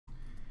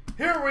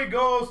Here we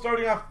go,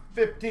 starting off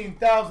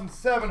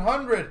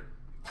 15,700.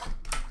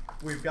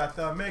 We've got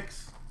the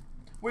mix.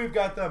 We've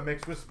got the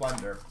mix with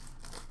Splendor.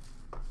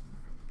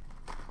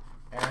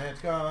 And it's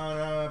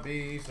gonna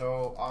be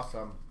so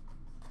awesome.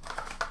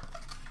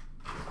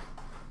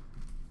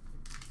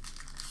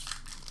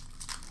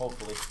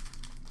 Hopefully.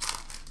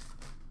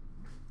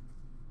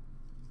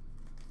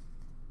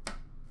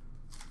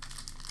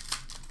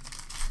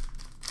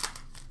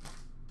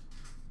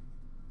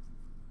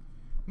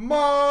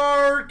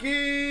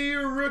 Marquee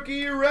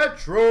Rookie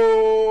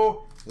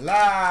Retro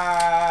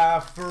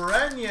Lafreniere.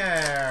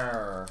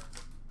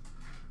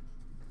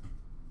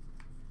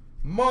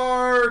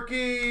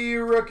 Marquee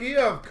Rookie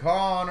of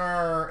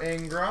Connor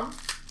Ingram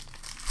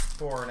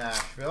for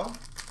Nashville.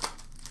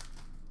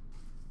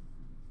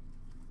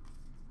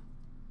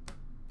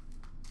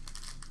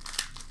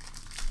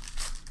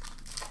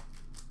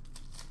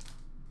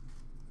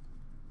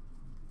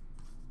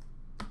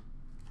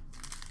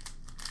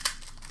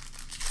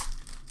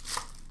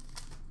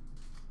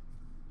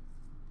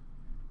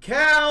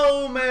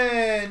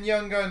 Kalman,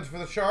 Young Guns for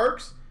the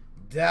Sharks.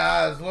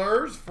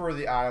 Dazzlers for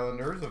the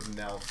Islanders of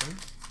Nelson.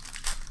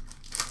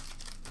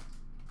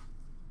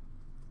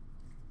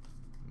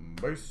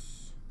 Base.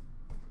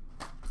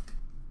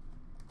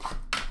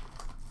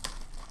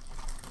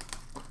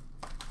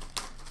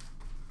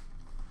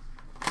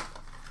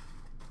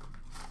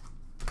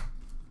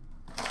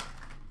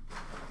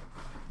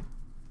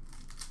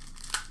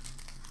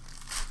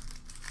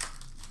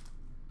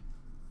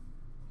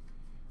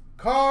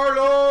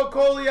 Carlo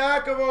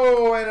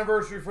Koliakovo,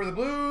 anniversary for the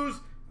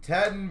Blues.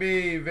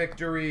 Tenby,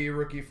 victory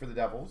rookie for the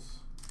Devils.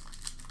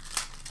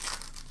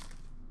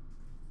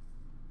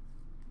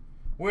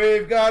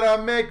 We've got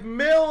a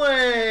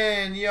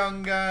McMillan,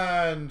 Young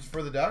Guns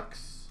for the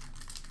Ducks.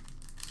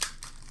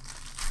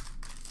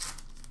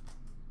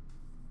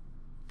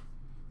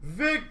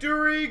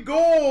 Victory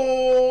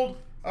gold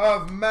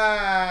of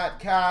Matt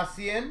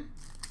Cassian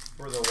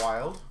for the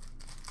Wild.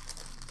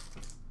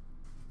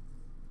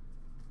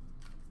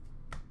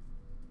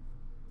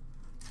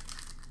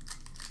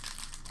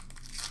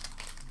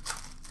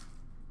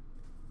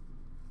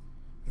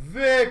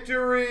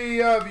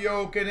 Victory of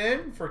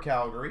Jokinen for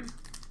Calgary.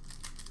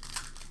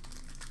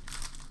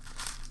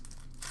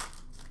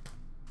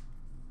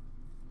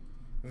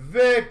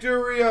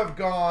 Victory of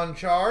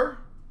CloutsnChara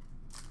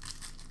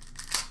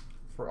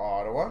for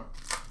Ottawa.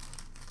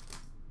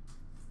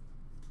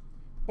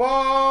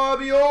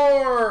 Bobby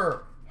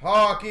Orr,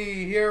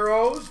 Hockey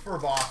Heroes for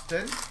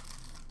Boston.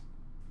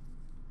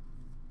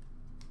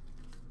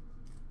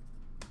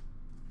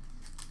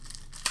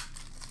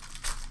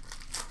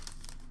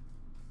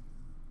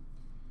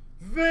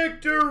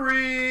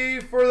 Victory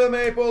for the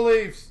Maple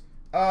Leafs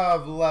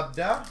of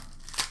Lebda.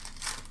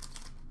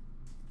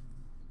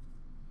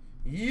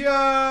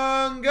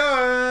 Young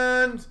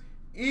Guns,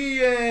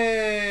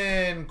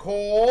 Ian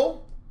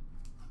Cole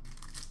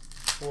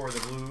for the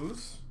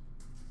Blues.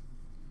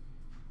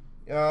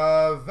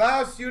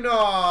 Vasyunov,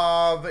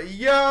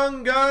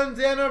 Young Guns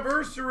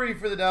anniversary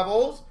for the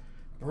Devils.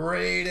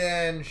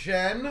 Braden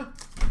Shen,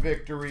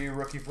 victory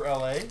rookie for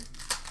LA.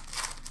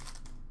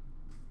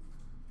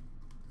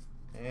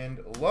 And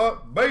La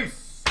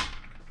Base.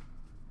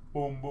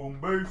 Boom, boom,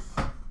 base.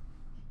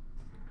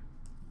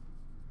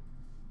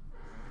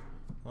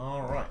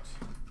 All right.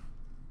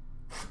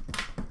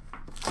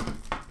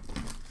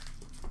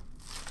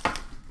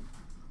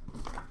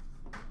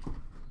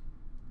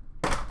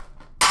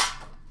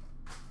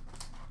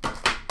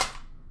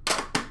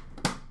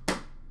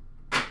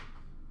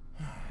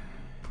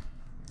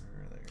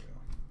 There you go.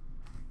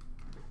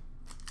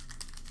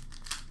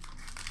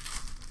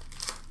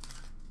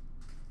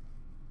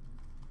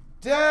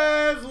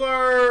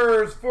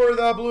 Dazzlers for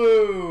the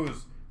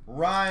Blues.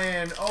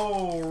 Ryan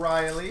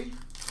O'Reilly.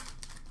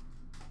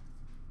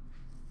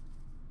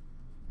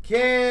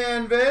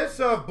 Canvas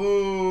of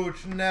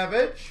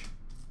Buchnevich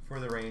for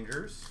the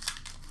Rangers.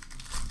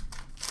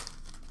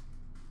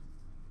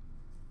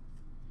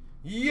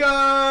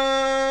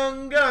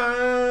 Young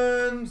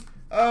Guns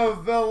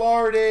of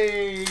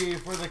Velarde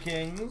for the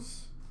Kings.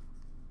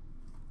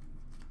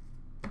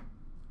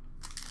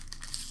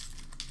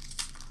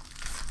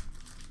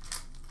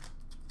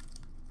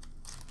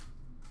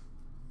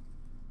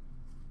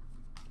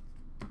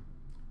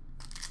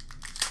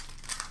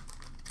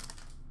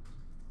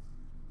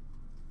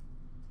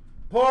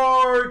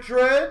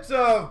 Portraits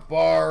of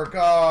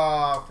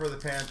Barkov for the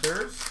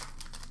Panthers.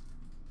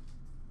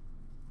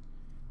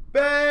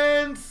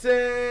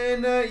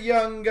 Benson,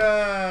 Young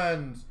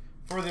Guns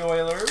for the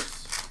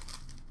Oilers.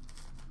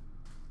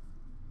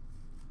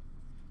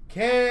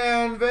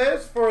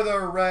 Canvas for the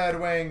Red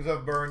Wings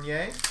of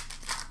Bernier.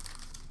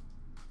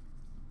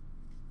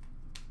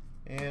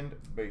 And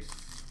base.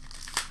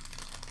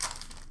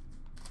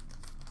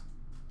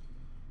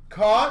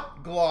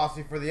 Cott,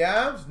 glossy for the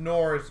Avs.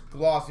 Norris,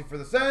 glossy for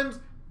the Sens.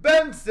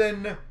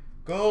 Benson,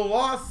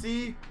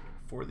 glossy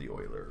for the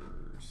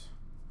Oilers.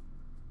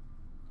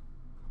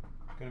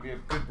 Going to be a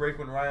good break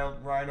when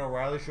Ryan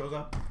O'Reilly shows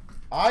up.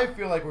 I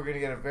feel like we're going to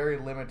get a very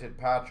limited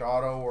patch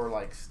auto or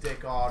like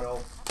stick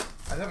auto.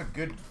 I have a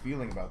good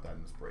feeling about that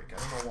in this break. I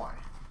don't know why.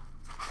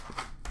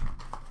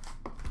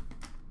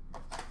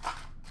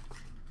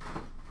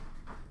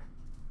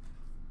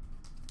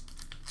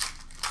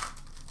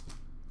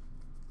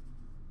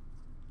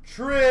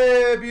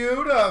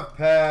 Tribute of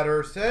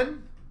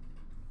Patterson,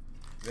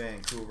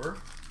 Vancouver.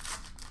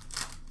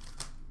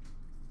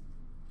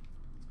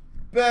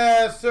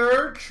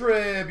 Besser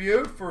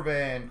Tribute for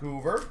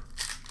Vancouver.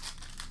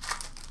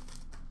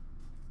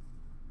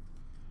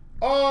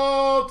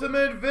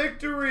 Ultimate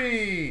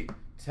Victory,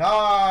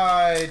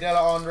 Ty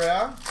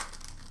Dellandrea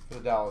for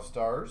the Dallas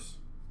Stars.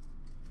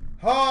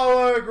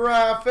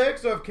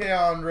 Holographics of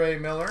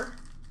Keandre Miller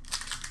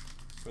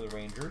for the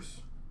Rangers.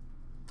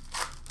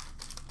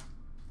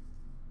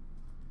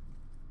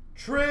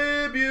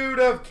 Tribute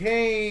of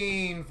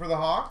Kane for the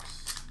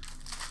Hawks.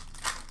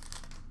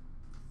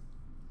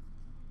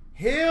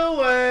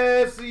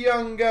 Hillis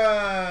Young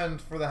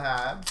Guns for the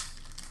Habs.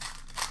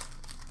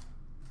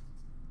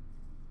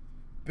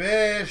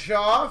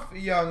 Bischoff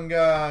Young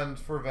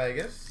Guns for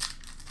Vegas.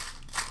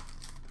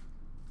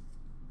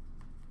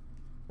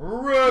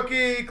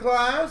 Rookie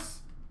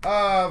class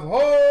of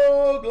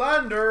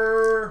Höglander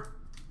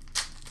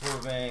for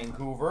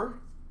Vancouver.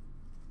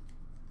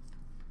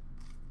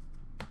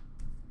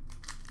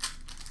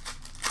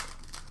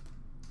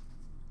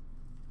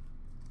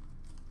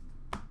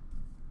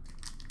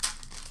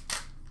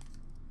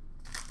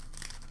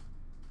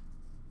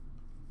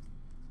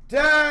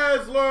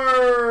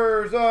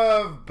 Dazzlers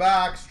of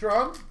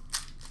Backstrom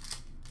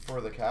for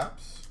the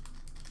Caps.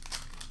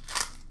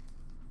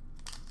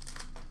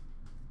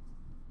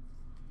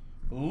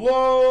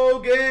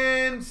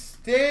 Logan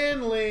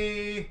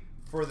Stanley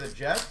for the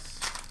Jets.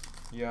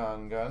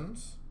 Young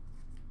Guns.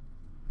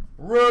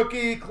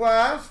 Rookie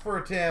class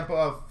for Tampa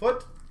of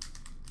Foot.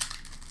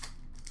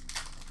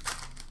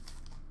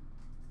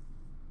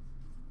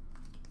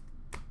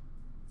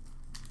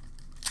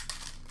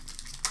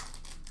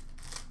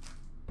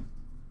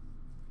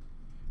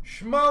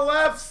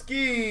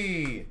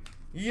 Schmalewski,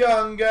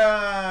 Young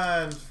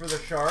Guns for the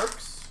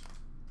Sharks.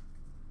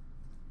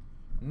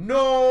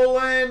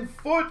 Nolan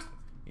Foote,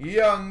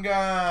 Young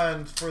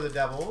Guns for the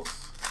Devils.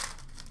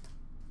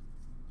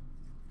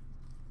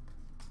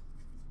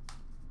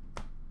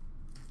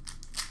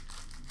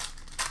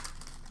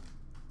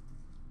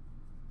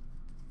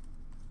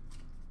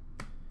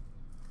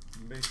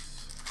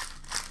 Base.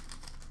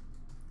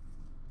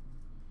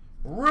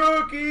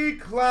 Rookie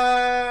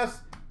class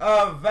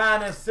of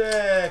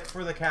Vanisic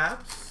for the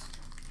Caps.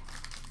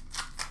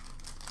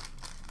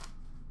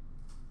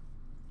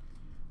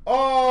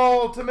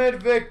 Ultimate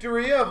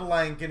Victory of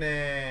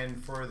Lankinen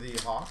for the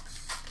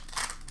Hawks.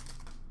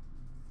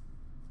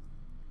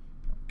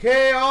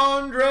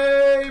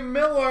 Keandre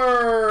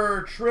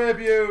Miller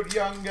Tribute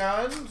Young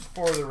Guns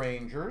for the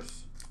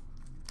Rangers.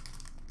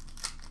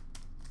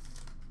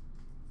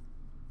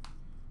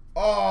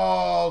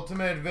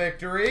 Ultimate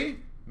Victory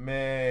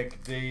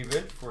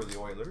McDavid for the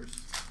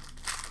Oilers.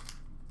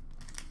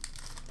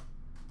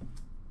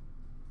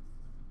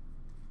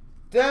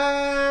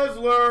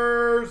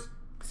 Dazzlers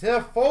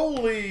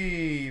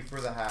Toffoli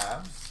for the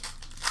Habs.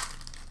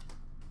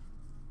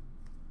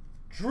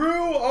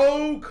 Drew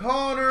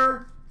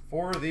O'Connor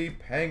for the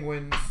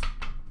Penguins.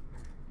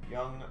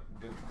 Young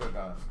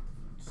Guns.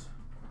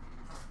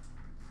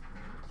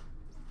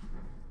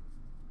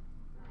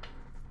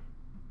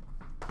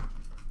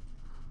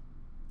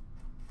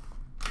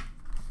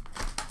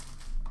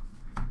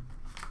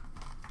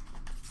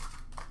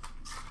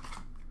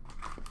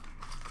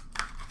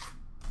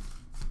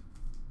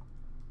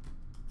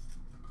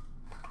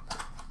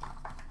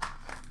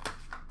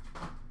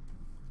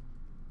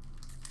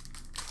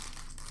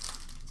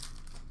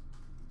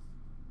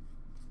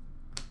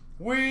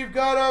 We've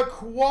got a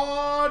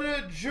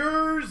quad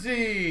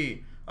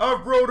jersey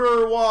of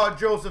Broder Roy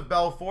Joseph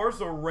Belfour,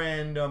 so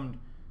randomed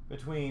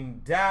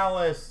between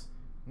Dallas,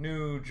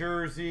 New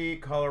Jersey,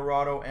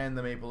 Colorado, and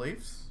the Maple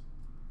Leafs.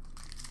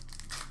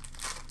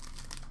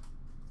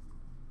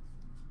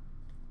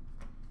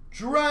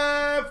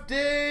 Draft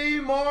Day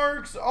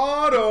Marks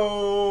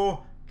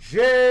Auto,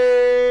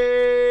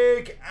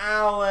 Jake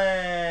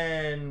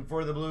Allen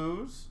for the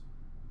Blues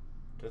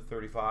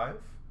 /35.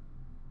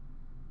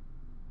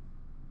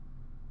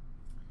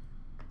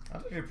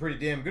 That's actually a pretty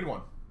damn good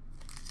one.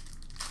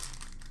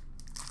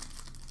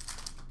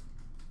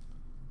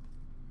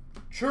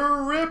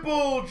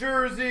 Triple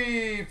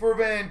jersey for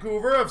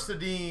Vancouver of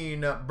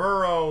Sedin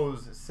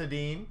Burrows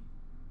Sedin.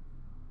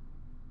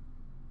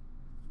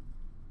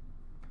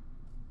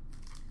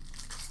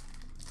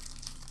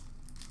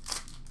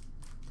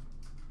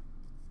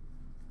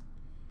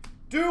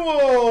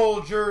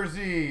 Dual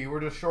jersey, we're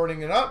just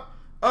shorting it up,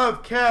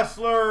 of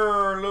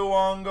Kessler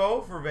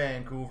Luongo for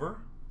Vancouver.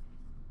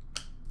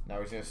 Now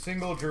we're seeing a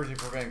single jersey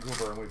for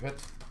Vancouver, and we've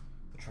hit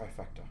the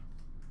trifecta.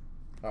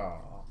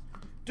 Oh.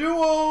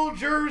 Dual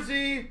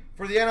jersey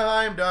for the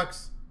Anaheim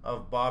Ducks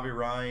of Bobby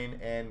Ryan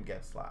and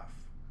Getzlaf.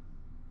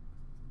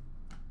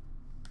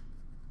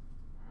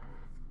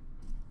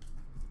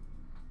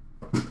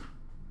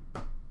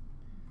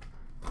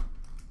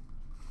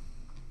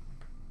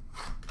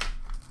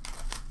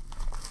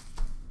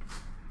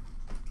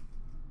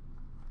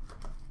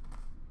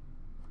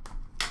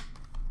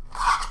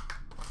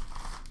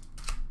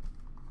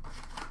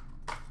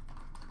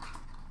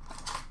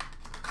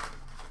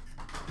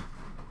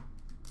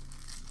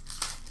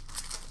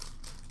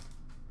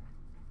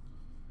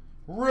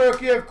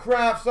 Rookie of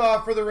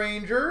Kraftsov for the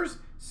Rangers.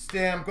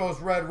 Stamkos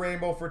Red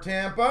Rainbow for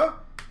Tampa.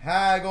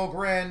 Hagel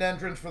Grand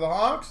Entrance for the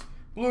Hawks.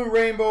 Blue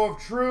Rainbow of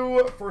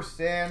True for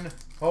San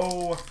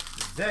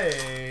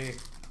Jose.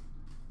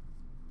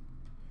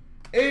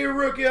 A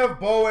rookie of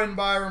Bowen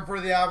Byram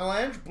for the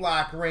Avalanche.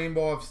 Black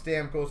Rainbow of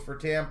Stamkos for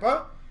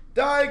Tampa.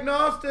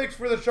 Diagnostics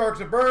for the Sharks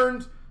of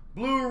Burns.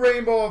 Blue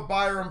Rainbow of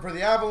Byram for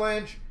the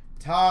Avalanche.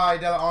 Ty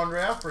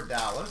Dellandrea for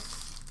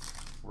Dallas.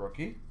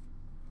 Rookie.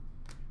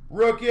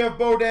 Rookie of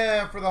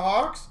Baudin for the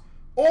Hawks.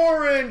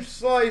 Orange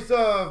slice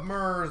of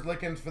Mers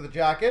Lickens for the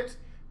Jackets.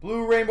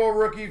 Blue Rainbow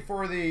rookie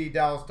for the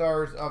Dallas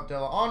Stars of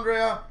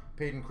Dellandrea.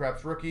 Peyton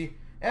Krebs rookie.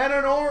 And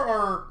an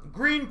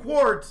green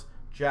quartz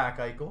Jack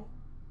Eichel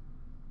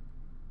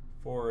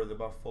for the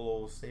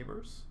Buffalo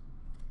Sabres.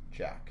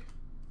 Jack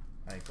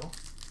Eichel.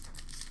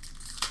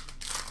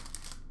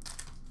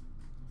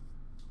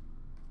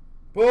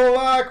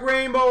 Black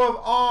Rainbow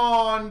of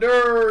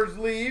Anders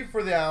Lee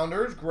for the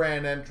Islanders.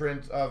 Grand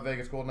Entrance of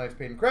Vegas Golden Knights,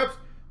 Peyton Krebs.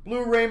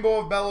 Blue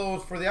Rainbow of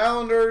Bellows for the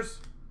Islanders.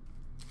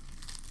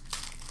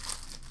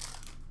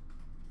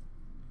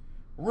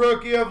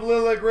 Rookie of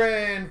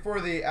Liljegren for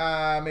the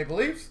Maple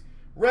Leafs.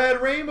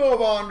 Red Rainbow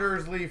of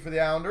Anders Lee for the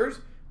Islanders.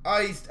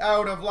 Iced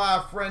out of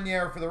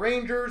Lafreniere for the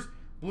Rangers.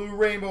 Blue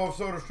Rainbow of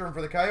Soderstrom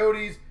for the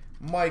Coyotes.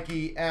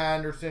 Mikey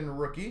Anderson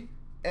rookie.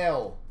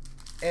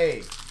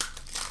 L.A.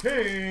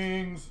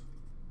 Kings.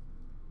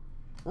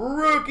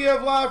 Rookie of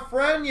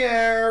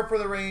Lafreniere for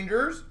the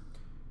Rangers.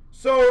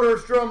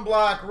 Soderstrom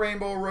Black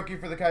Rainbow rookie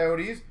for the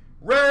Coyotes.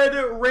 Red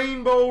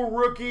Rainbow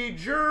rookie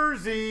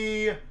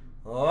jersey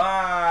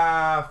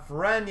Lafreniere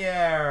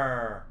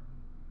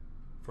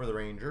for the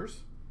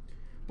Rangers.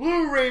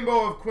 Blue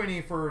Rainbow of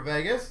Quinney for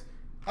Vegas.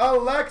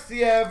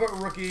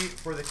 Alexiev rookie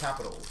for the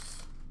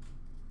Capitals.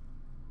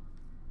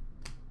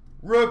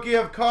 Rookie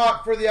of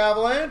Koch for the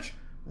Avalanche.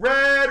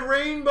 Red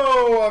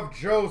Rainbow of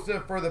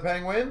Joseph for the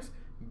Penguins.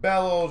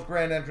 Bellows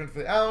Grand Entrance for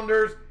the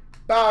Islanders.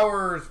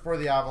 Bowers for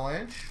the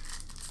Avalanche.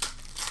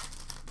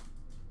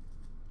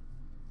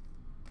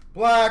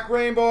 Black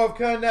Rainbow of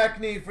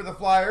Konechny for the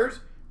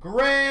Flyers.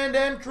 Grand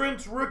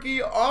Entrance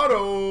rookie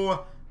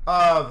auto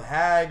of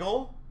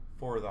Hagel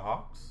for the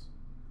Hawks.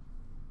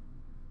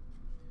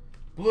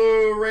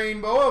 Blue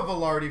Rainbow of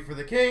Velarde for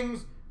the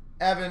Kings.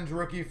 Evans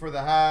rookie for the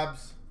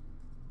Habs.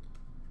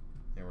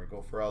 There we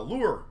go for a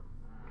lure.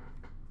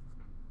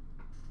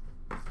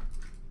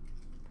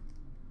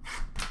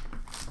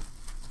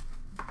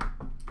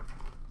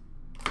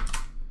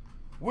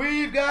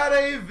 We've got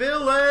a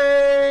Ville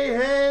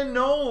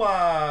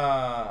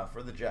Heinola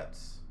for the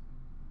Jets.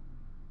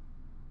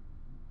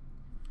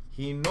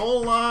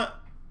 Heinola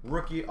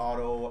rookie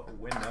auto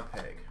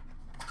Winnipeg.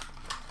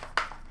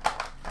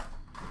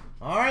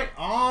 All right,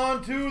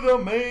 on to the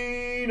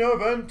main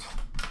event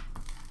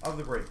of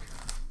the break.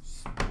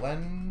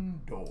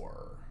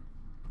 Splendor.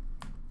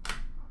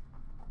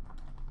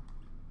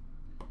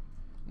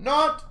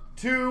 Not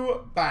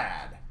too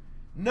bad.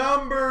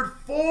 Numbered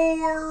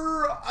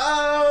 4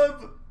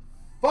 of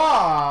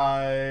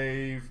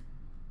 5.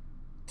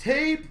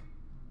 Tape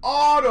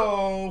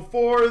auto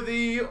for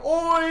the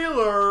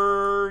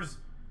Oilers.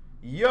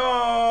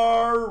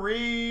 Yari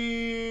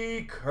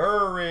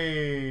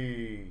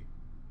Curry.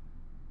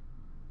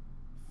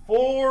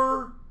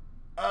 4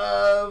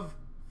 of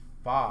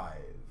 5.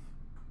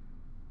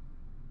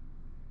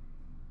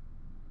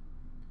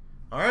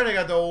 All right, I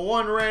got the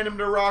one random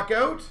to rock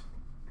out.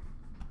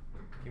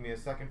 Give me a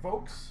second,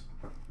 folks.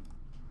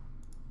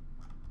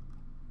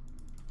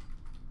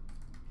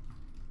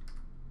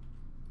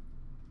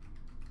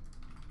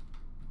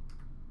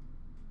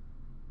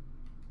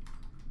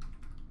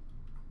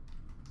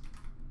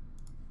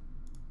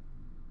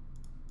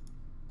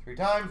 Three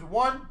times.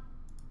 1,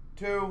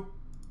 2,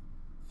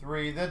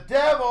 3. The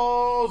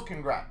Devils.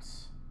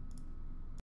 Congrats.